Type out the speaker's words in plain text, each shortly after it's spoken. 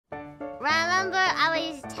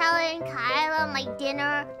my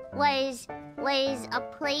dinner was a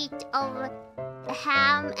plate of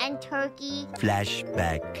ham and turkey.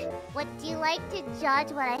 Flashback. Would you like to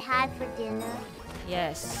judge what I had for dinner?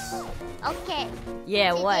 Yes. Okay.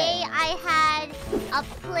 Yeah, Today what? I had a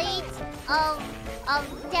plate of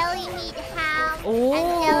deli meat ham Oh.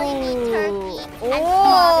 and deli meat turkey and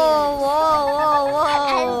whoa.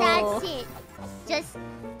 and that's it. Just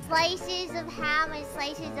slices of ham and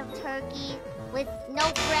slices of turkey with no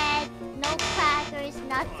bread, no crackers,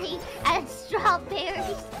 nothing, and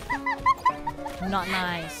strawberries. Not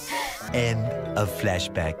nice. End of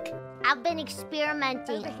flashback. I've been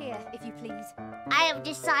experimenting. Over here, if you please. I have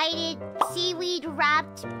decided seaweed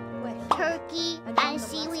wrapped turkey and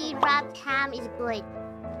seaweed wrapped ham is good.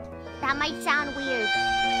 That might sound weird,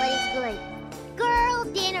 but it's good. Girl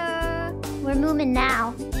dinner! We're moving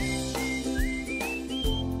now.